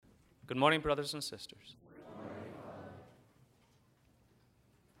Good morning, brothers and sisters.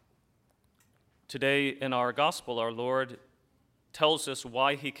 Today in our gospel, our Lord tells us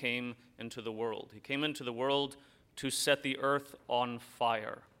why he came into the world. He came into the world to set the earth on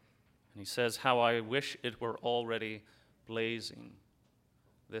fire. And he says, how I wish it were already blazing.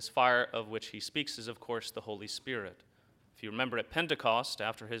 This fire of which he speaks is, of course, the Holy Spirit. If you remember at Pentecost,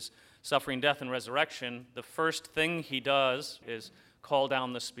 after his suffering, death, and resurrection, the first thing he does is call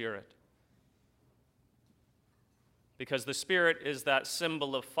down the Spirit. Because the Spirit is that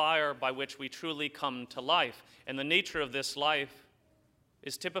symbol of fire by which we truly come to life. And the nature of this life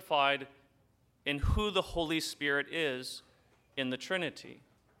is typified in who the Holy Spirit is in the Trinity.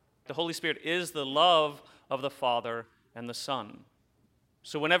 The Holy Spirit is the love of the Father and the Son.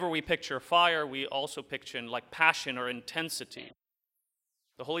 So whenever we picture fire, we also picture like passion or intensity.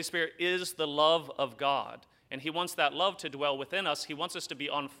 The Holy Spirit is the love of God, and he wants that love to dwell within us. He wants us to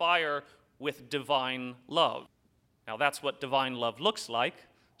be on fire with divine love. Now, that's what divine love looks like,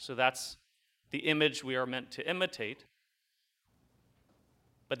 so that's the image we are meant to imitate.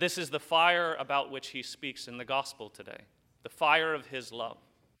 But this is the fire about which he speaks in the gospel today, the fire of his love.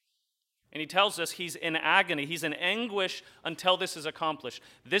 And he tells us he's in agony, he's in anguish until this is accomplished.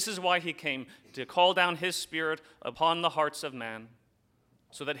 This is why he came, to call down his Spirit upon the hearts of man,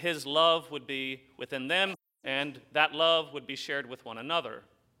 so that his love would be within them, and that love would be shared with one another.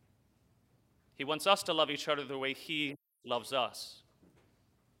 He wants us to love each other the way he loves us.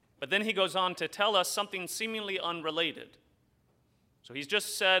 But then he goes on to tell us something seemingly unrelated. So he's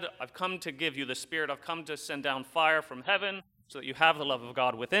just said, I've come to give you the Spirit. I've come to send down fire from heaven so that you have the love of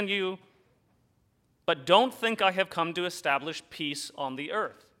God within you. But don't think I have come to establish peace on the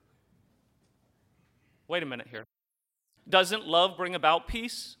earth. Wait a minute here. Doesn't love bring about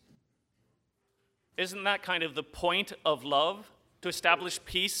peace? Isn't that kind of the point of love? To establish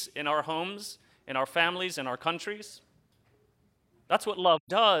peace in our homes, in our families, in our countries? That's what love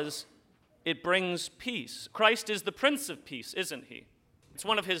does. It brings peace. Christ is the Prince of Peace, isn't he? It's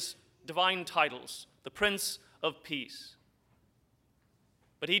one of his divine titles, the Prince of Peace.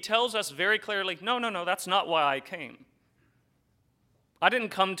 But he tells us very clearly, no, that's not why I came. I didn't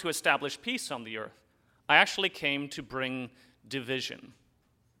come to establish peace on the earth. I actually came to bring division.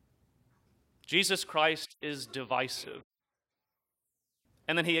 Jesus Christ is divisive.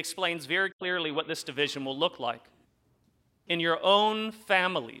 And then he explains very clearly what this division will look like. In your own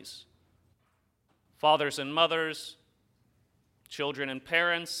families, fathers and mothers, children and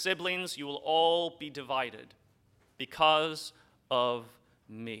parents, siblings, you will all be divided because of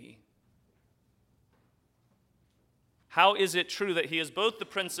me. How is it true that he is both the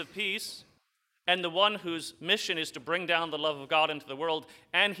Prince of Peace and the one whose mission is to bring down the love of God into the world,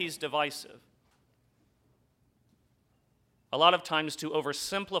 and he's divisive? A lot of times, to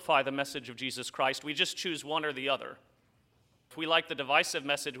oversimplify the message of Jesus Christ, we just choose one or the other. If we like the divisive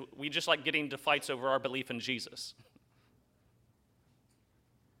message, we just like getting into fights over our belief in Jesus.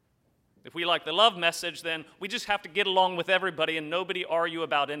 If we like the love message, then we just have to get along with everybody and nobody argue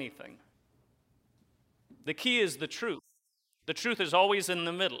about anything. The key is the truth. The truth is always in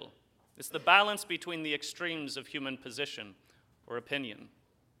the middle. It's the balance between the extremes of human position or opinion.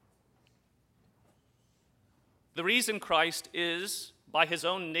 The reason Christ is, by his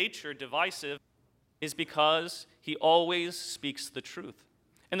own nature, divisive is because he always speaks the truth.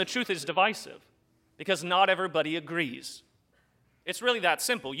 And the truth is divisive because not everybody agrees. It's really that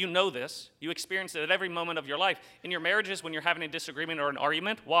simple. You know this. You experience it at every moment of your life. In your marriages, when you're having a disagreement or an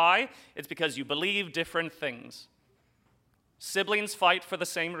argument, why? It's because you believe different things. Siblings fight for the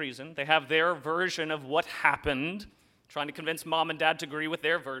same reason. They have their version of what happened, trying to convince mom and dad to agree with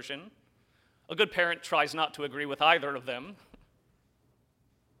their version. A good parent tries not to agree with either of them.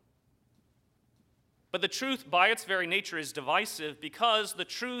 But the truth, by its very nature, is divisive because the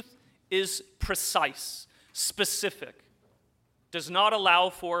truth is precise, specific, does not allow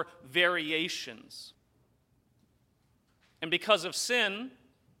for variations. And because of sin,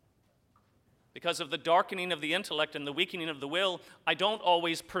 because of the darkening of the intellect and the weakening of the will, I don't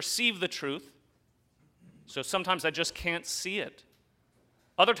always perceive the truth. So sometimes I just can't see it.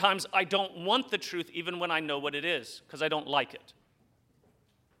 Other times, I don't want the truth even when I know what it is, because I don't like it.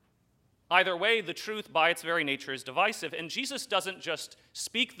 Either way, the truth by its very nature is divisive, and Jesus doesn't just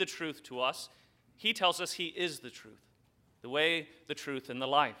speak the truth to us. He tells us he is the truth, the way, the truth, and the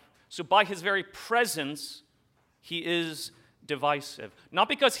life. So by his very presence, he is divisive. Not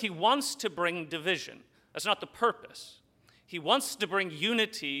because he wants to bring division. That's not the purpose. He wants to bring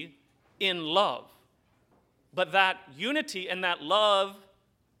unity in love. But that unity and that love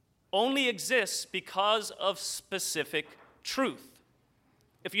only exists because of specific truth.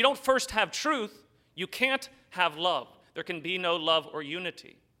 If you don't first have truth, you can't have love. There can be no love or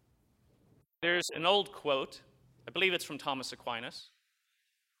unity. There's an old quote, I believe it's from Thomas Aquinas.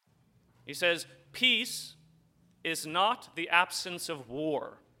 He says, "Peace is not the absence of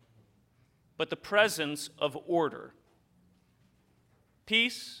war, but the presence of order."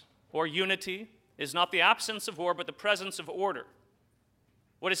 Peace or unity is not the absence of war, but the presence of order.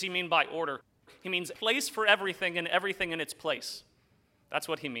 What does he mean by order? He means place for everything and everything in its place. That's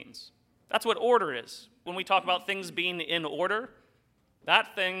what he means. That's what order is. When we talk about things being in order,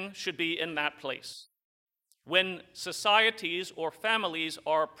 that thing should be in that place. When societies or families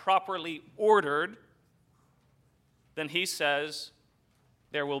are properly ordered, then he says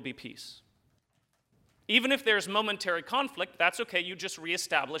there will be peace. Even if there's momentary conflict, that's okay, you just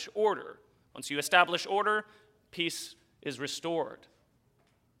reestablish order. Once you establish order, peace is restored.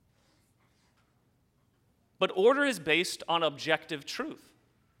 But order is based on objective truth.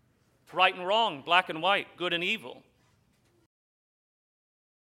 Right and wrong, black and white, good and evil.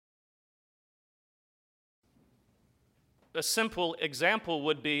 A simple example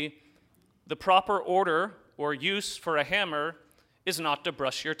would be the proper order or use for a hammer is not to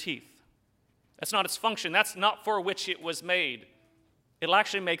brush your teeth. That's not its function. That's not for which it was made. It'll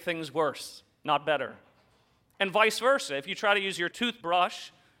actually make things worse, not better. And vice versa. If you try to use your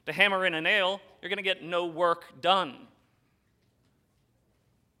toothbrush to hammer in a nail, you're going to get no work done.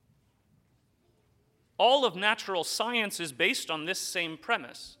 All of natural science is based on this same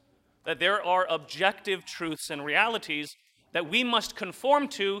premise, that there are objective truths and realities that we must conform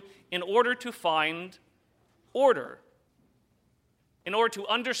to in order to find order, in order to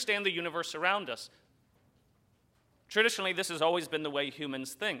understand the universe around us. Traditionally, this has always been the way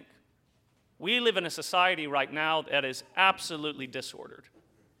humans think. We live in a society right now that is absolutely disordered.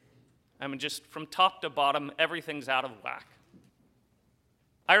 I mean, just from top to bottom, everything's out of whack.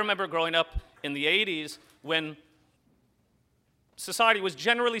 I remember growing up in the 80s when society was,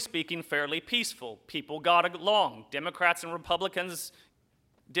 generally speaking, fairly peaceful. People got along. Democrats and Republicans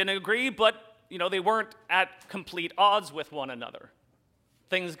didn't agree, but they weren't at complete odds with one another.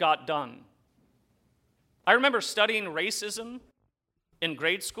 Things got done. I remember studying racism in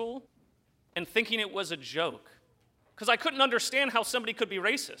grade school and thinking it was a joke, because I couldn't understand how somebody could be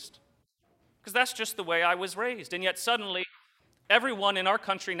racist, because that's just the way I was raised. And yet suddenly, everyone in our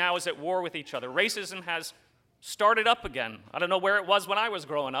country now is at war with each other. Racism has started up again. I don't know where it was when I was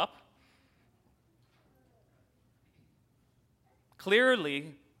growing up.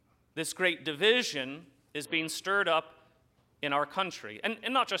 Clearly, this great division is being stirred up in our country, and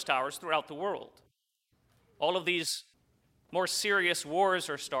not just ours, throughout the world. All of these more serious wars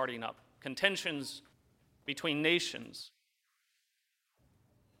are starting up, contentions between nations.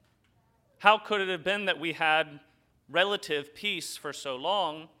 How could it have been that we had relative peace for so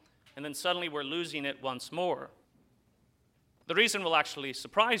long, and then suddenly we're losing it once more? The reason will actually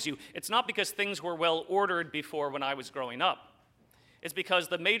surprise you. It's not because things were well ordered before when I was growing up. It's because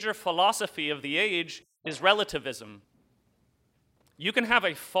the major philosophy of the age is relativism. You can have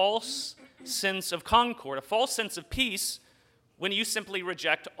a false sense of concord, a false sense of peace, when you simply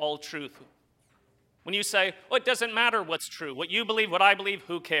reject all truth. When you say, "Oh, it doesn't matter what's true. What you believe, what I believe,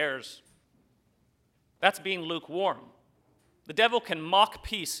 who cares?" That's being lukewarm. The devil can mock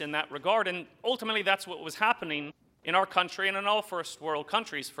peace in that regard, and ultimately that's what was happening in our country and in all first world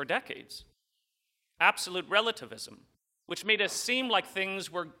countries for decades. Absolute relativism, which made us seem like things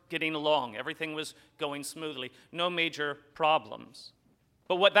were getting along. Everything was going smoothly, no major problems.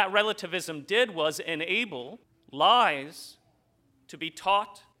 But what that relativism did was enable lies to be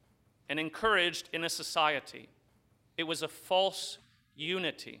taught and encouraged in a society. It was a false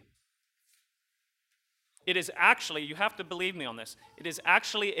unity. It is actually, you have to believe me on this, it is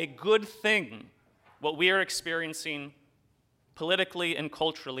actually a good thing what we are experiencing politically and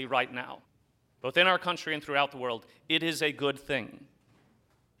culturally right now, both in our country and throughout the world. It is a good thing.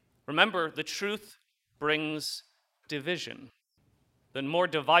 Remember, the truth brings division. The more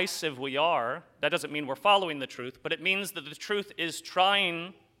divisive we are, that doesn't mean we're following the truth, but it means that the truth is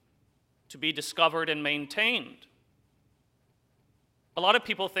trying to be discovered and maintained. A lot of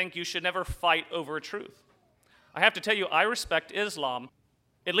people think you should never fight over truth. I have to tell you, I respect Islam,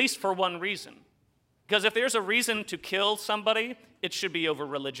 at least for one reason. Because if there's a reason to kill somebody, it should be over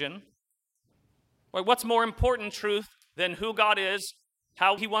religion. What's more important truth than who God is,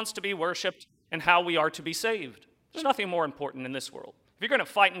 how he wants to be worshipped, and how we are to be saved? There's nothing more important in this world. If you're going to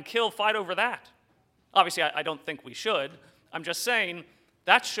fight and kill, fight over that. Obviously, I don't think we should. I'm just saying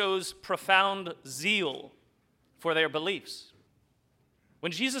that shows profound zeal for their beliefs.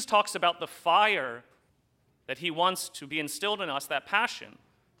 When Jesus talks about the fire that he wants to be instilled in us, that passion,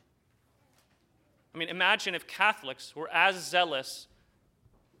 I mean, imagine if Catholics were as zealous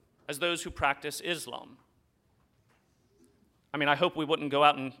as those who practice Islam. I mean, I hope we wouldn't go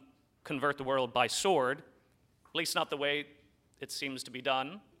out and convert the world by sword, at least not the way it seems to be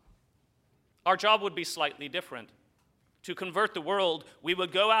done. Our job would be slightly different. To convert the world, we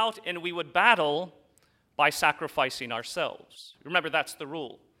would go out and we would battle by sacrificing ourselves. Remember, that's the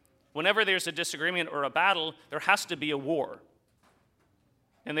rule. Whenever there's a disagreement or a battle, there has to be a war.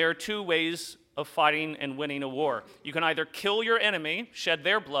 And there are two ways of fighting and winning a war. You can either kill your enemy, shed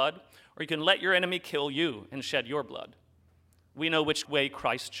their blood, or you can let your enemy kill you and shed your blood. We know which way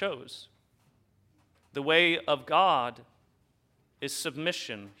Christ chose. The way of God is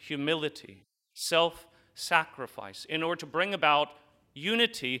submission, humility, self-sacrifice, in order to bring about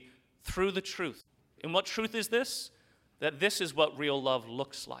unity through the truth. And what truth is this? That this is what real love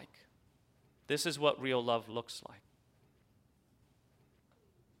looks like. This is what real love looks like.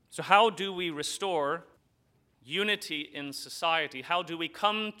 So how do we restore unity in society? How do we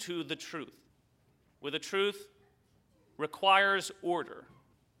come to the truth? Well, the truth requires order.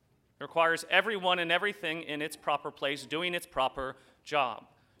 It requires everyone and everything in its proper place, doing its proper job.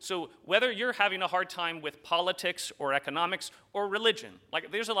 So whether you're having a hard time with politics or economics or religion,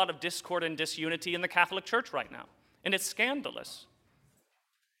 like there's a lot of discord and disunity in the Catholic Church right now, and it's scandalous.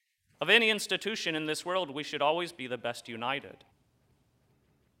 Of any institution in this world, we should always be the best united.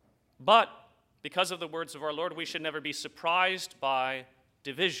 But because of the words of our Lord, we should never be surprised by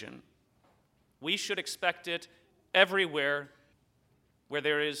division. We should expect it everywhere where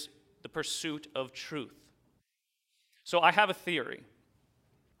there is the pursuit of truth. So I have a theory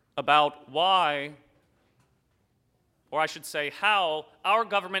about why, or I should say how, our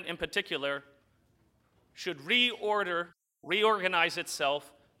government in particular should reorganize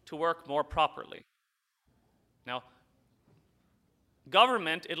itself to work more properly. Now,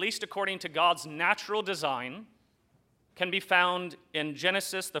 government, at least according to God's natural design, can be found in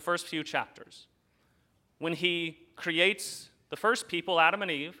Genesis, the first few chapters, when he creates the first people, Adam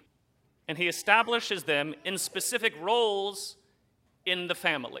and Eve, and he establishes them in specific roles in the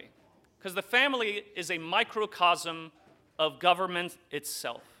family. Because the family is a microcosm of government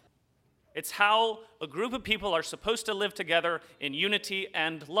itself. It's how a group of people are supposed to live together in unity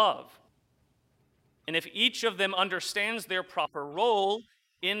and love. And if each of them understands their proper role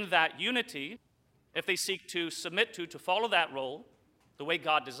in that unity, if they seek to submit to follow that role the way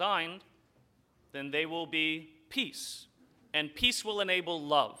God designed, then they will be peace. And peace will enable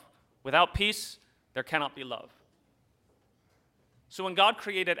love. Without peace, there cannot be love. So when God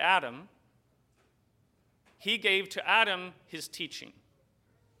created Adam, he gave to Adam his teaching.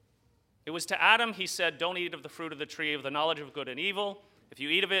 It was to Adam he said, don't eat of the fruit of the tree of the knowledge of good and evil. If you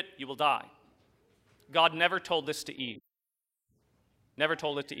eat of it, you will die. God never told this to Eve. Never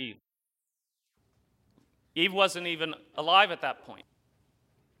told it to Eve. Eve wasn't even alive at that point.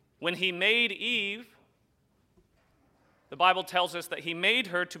 When he made Eve, the Bible tells us that he made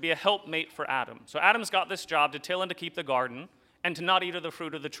her to be a helpmate for Adam. So Adam's got this job to till and to keep the garden and to not eat of the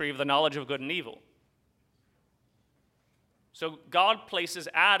fruit of the tree of the knowledge of good and evil. So God places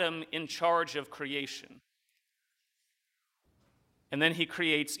Adam in charge of creation. And then he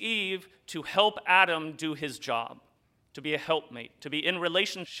creates Eve to help Adam do his job, to be a helpmate, to be in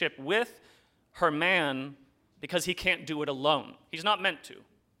relationship with her man because he can't do it alone. He's not meant to.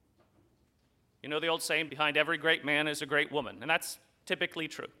 You know the old saying, behind every great man is a great woman, and that's typically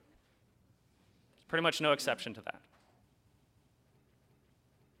true. There's pretty much no exception to that.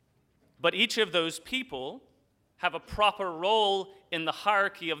 But each of those people have a proper role in the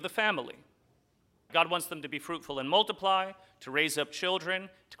hierarchy of the family. God wants them to be fruitful and multiply, to raise up children,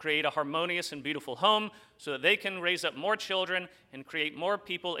 to create a harmonious and beautiful home so that they can raise up more children and create more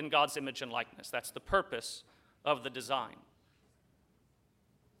people in God's image and likeness. That's the purpose of the design.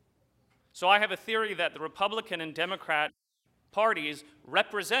 So I have a theory that the Republican and Democrat parties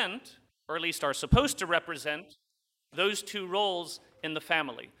represent, or at least are supposed to represent, those two roles in the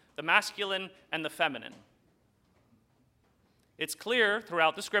family, the masculine and the feminine. It's clear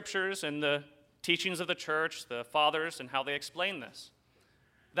throughout the scriptures and the teachings of the church, the fathers, and how they explain this,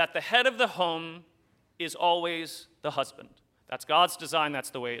 that the head of the home is always the husband. That's God's design, that's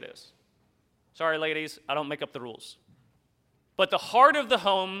the way it is. Sorry, ladies, I don't make up the rules. But the heart of the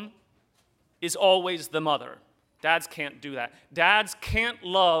home is always the mother. Dads can't do that. Dads can't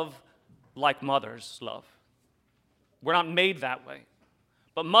love like mothers love. We're not made that way.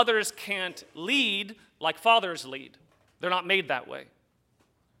 But mothers can't lead like fathers lead. They're not made that way.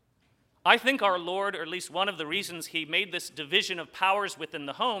 I think our Lord, or at least one of the reasons he made this division of powers within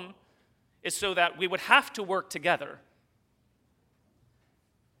the home, is so that we would have to work together.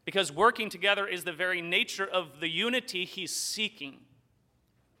 because working together is the very nature of the unity he's seeking.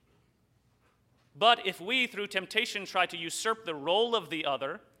 But if we, through temptation, try to usurp the role of the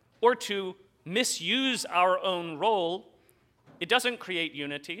other, or to misuse our own role, it doesn't create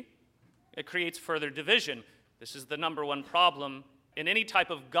unity. It creates further division. This is the number one problem in any type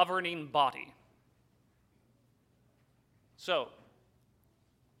of governing body. So,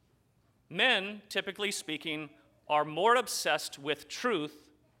 men, typically speaking, are more obsessed with truth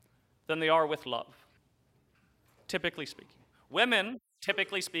than they are with love. Typically speaking. Women,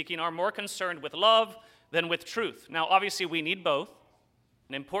 typically speaking, are more concerned with love than with truth. Now, obviously, we need both.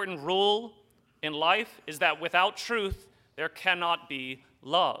 An important rule in life is that without truth, there cannot be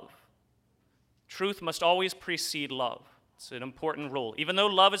love. Truth must always precede love. It's an important rule. Even though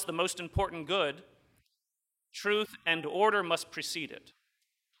love is the most important good, truth and order must precede it.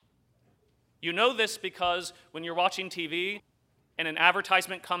 You know this because when you're watching TV and an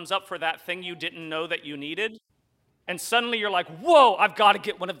advertisement comes up for that thing you didn't know that you needed, and suddenly you're like, whoa, I've got to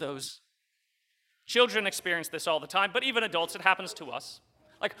get one of those. Children experience this all the time, but even adults, it happens to us.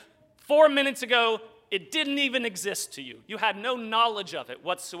 Like 4 minutes ago, it didn't even exist to you. You had no knowledge of it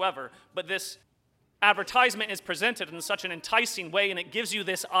whatsoever, but this advertisement is presented in such an enticing way, and it gives you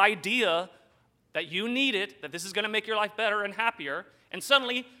this idea that you need it, that this is going to make your life better and happier, and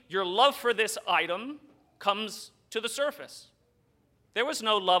suddenly your love for this item comes to the surface. There was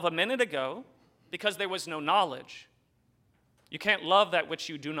no love a minute ago because there was no knowledge. You can't love that which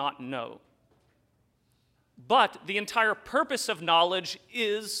you do not know. But the entire purpose of knowledge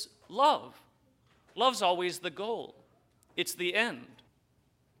is love. Love's always the goal. It's the end.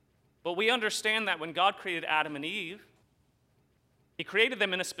 But we understand that when God created Adam and Eve, he created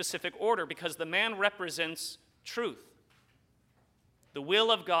them in a specific order because the man represents truth, the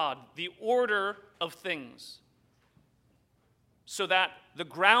will of God, the order of things, so that the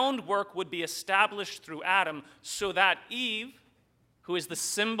groundwork would be established through Adam so that Eve, who is the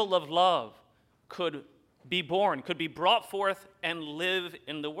symbol of love, could be born, could be brought forth and live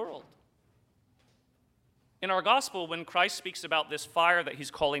in the world. In our gospel, when Christ speaks about this fire that he's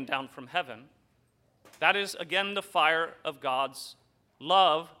calling down from heaven, that is, again, the fire of God's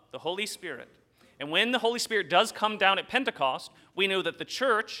love, the Holy Spirit. And when the Holy Spirit does come down at Pentecost, we know that the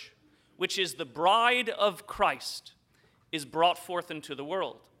church, which is the bride of Christ, is brought forth into the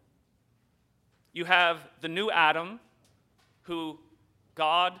world. You have the new Adam, who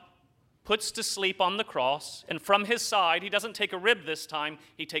God puts to sleep on the cross, and from his side, he doesn't take a rib this time,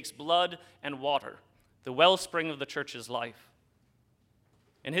 he takes blood and water, the wellspring of the church's life.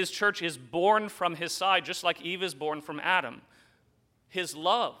 And his church is born from his side, just like Eve is born from Adam. His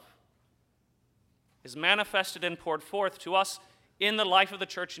love is manifested and poured forth to us in the life of the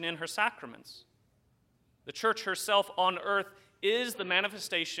church and in her sacraments. The church herself on earth is the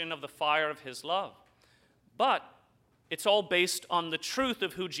manifestation of the fire of his love. But it's all based on the truth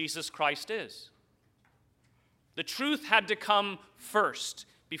of who Jesus Christ is. The truth had to come first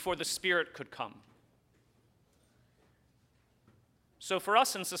before the Spirit could come. So for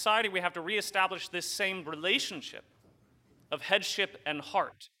us in society, we have to reestablish this same relationship of headship and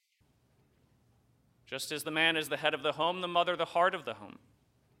heart. Just as the man is the head of the home, the mother the heart of the home.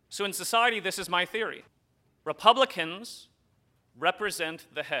 So in society, this is my theory. Republicans represent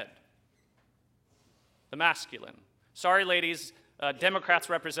the head, the masculine. Sorry, ladies, Democrats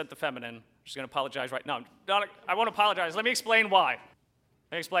represent the feminine. I'm just going to apologize right now. I won't apologize. Let me explain why.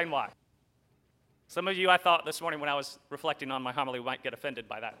 Some of you, I thought this morning when I was reflecting on my homily, might get offended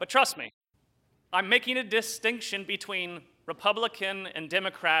by that. But trust me, I'm making a distinction between Republican and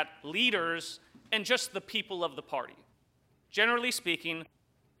Democrat leaders and just the people of the party. Generally speaking,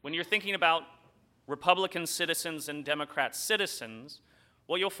 when you're thinking about Republican citizens and Democrat citizens,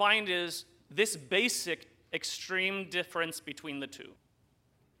 what you'll find is this basic extreme difference between the two.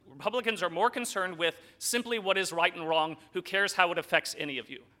 Republicans are more concerned with simply what is right and wrong. Who cares how it affects any of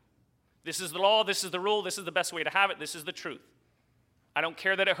you? This is the law, this is the rule, this is the best way to have it, this is the truth. I don't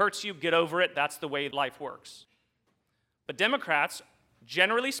care that it hurts you, get over it, that's the way life works. But Democrats,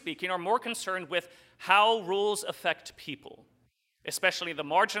 generally speaking, are more concerned with how rules affect people, especially the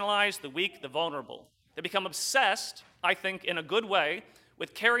marginalized, the weak, the vulnerable. They become obsessed, I think in a good way,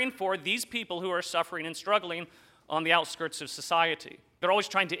 with caring for these people who are suffering and struggling on the outskirts of society. They're always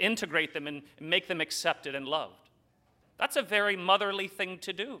trying to integrate them and make them accepted and loved. That's a very motherly thing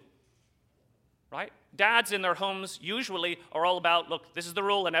to do, right? Dads in their homes usually are all about, look, this is the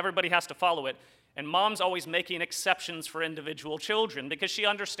rule and everybody has to follow it. And mom's always making exceptions for individual children because she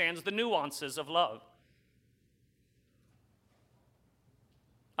understands the nuances of love.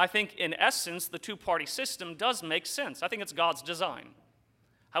 I think in essence, the two-party system does make sense. I think it's God's design.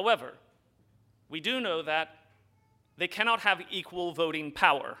 However, we do know that they cannot have equal voting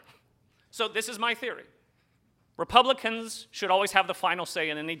power. So this is my theory. Republicans should always have the final say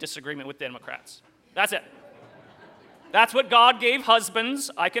in any disagreement with Democrats. That's it. That's what God gave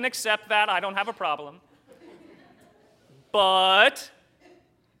husbands. I can accept that. I don't have a problem. But,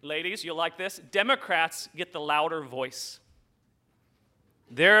 ladies, you'll like this. Democrats get the louder voice.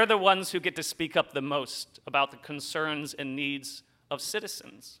 They're the ones who get to speak up the most about the concerns and needs of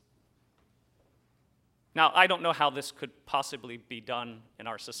citizens. Now, I don't know how this could possibly be done in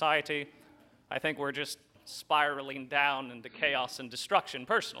our society. I think we're just spiraling down into chaos and destruction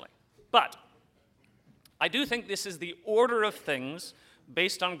personally. But I do think this is the order of things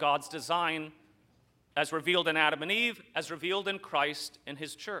based on God's design as revealed in Adam and Eve, as revealed in Christ and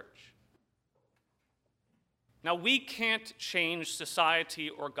his church. Now, we can't change society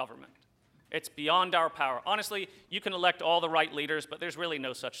or government. It's beyond our power. Honestly, you can elect all the right leaders, but there's really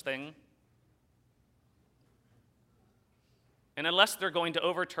no such thing. And unless they're going to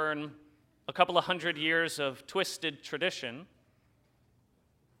overturn a couple of 100 years of twisted tradition,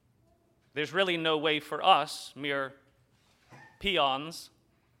 there's really no way for us, mere peons,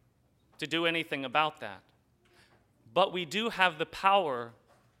 to do anything about that. But we do have the power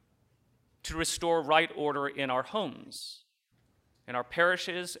to restore right order in our homes, in our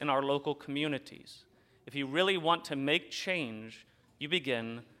parishes, in our local communities. If you really want to make change, you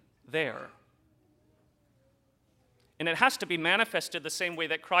begin there. And it has to be manifested the same way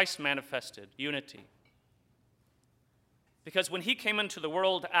that Christ manifested unity. Because when he came into the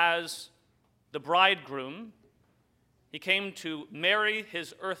world as the bridegroom, he came to marry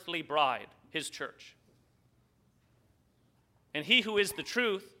his earthly bride, his church. And he who is the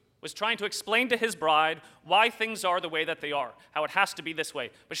truth was trying to explain to his bride why things are the way that they are, how it has to be this way.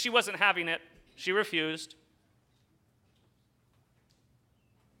 But she wasn't having it. She refused.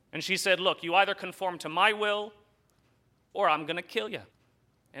 And she said, look, you either conform to my will or I'm going to kill you.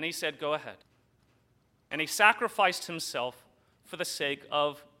 And he said, go ahead. And he sacrificed himself for the sake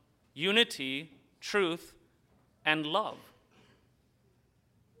of unity, truth, and love.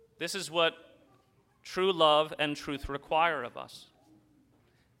 This is what true love and truth require of us.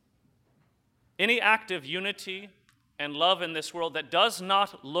 Any act of unity and love in this world that does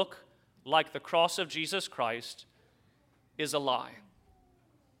not look like the cross of Jesus Christ is a lie.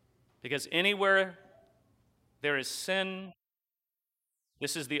 Because anywhere there is sin,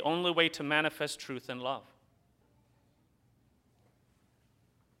 this is the only way to manifest truth and love.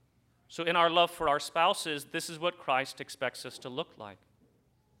 So in our love for our spouses, this is what Christ expects us to look like.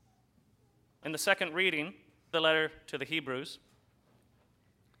 In the second reading, the letter to the Hebrews,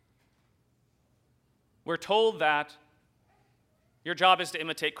 we're told that your job is to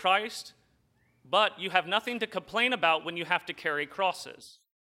imitate Christ, but you have nothing to complain about when you have to carry crosses,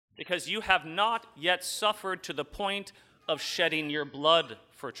 because you have not yet suffered to the point of shedding your blood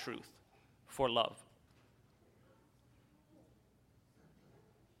for truth, for love.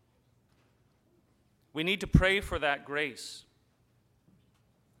 We need to pray for that grace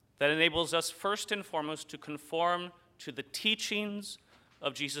that enables us first and foremost to conform to the teachings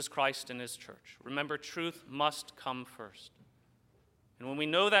of Jesus Christ and his church. Remember, truth must come first. And when we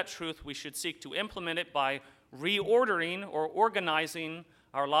know that truth, we should seek to implement it by reordering or organizing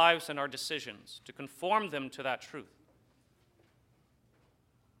our lives and our decisions to conform them to that truth.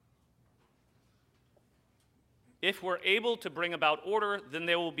 If we're able to bring about order, then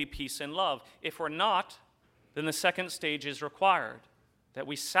there will be peace and love. If we're not, then the second stage is required, that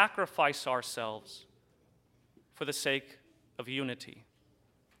we sacrifice ourselves for the sake of unity.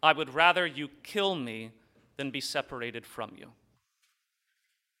 I would rather you kill me than be separated from you.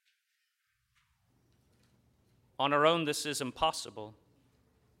 On our own, this is impossible.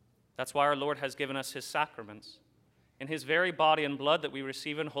 That's why our Lord has given us his sacraments. In his very body and blood that we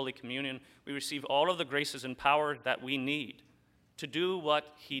receive in Holy Communion, we receive all of the graces and power that we need to do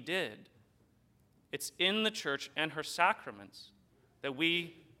what he did. It's in the church and her sacraments that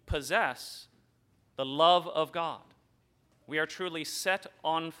we possess the love of God. We are truly set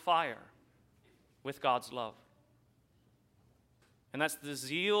on fire with God's love. And that's the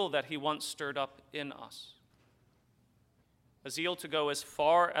zeal that he once stirred up in us. A zeal to go as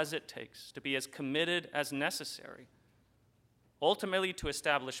far as it takes, to be as committed as necessary, ultimately to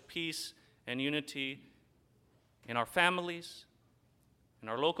establish peace and unity in our families, in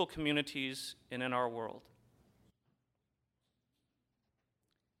our local communities, and in our world.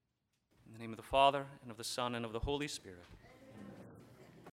 In the name of the Father, and of the Son, and of the Holy Spirit.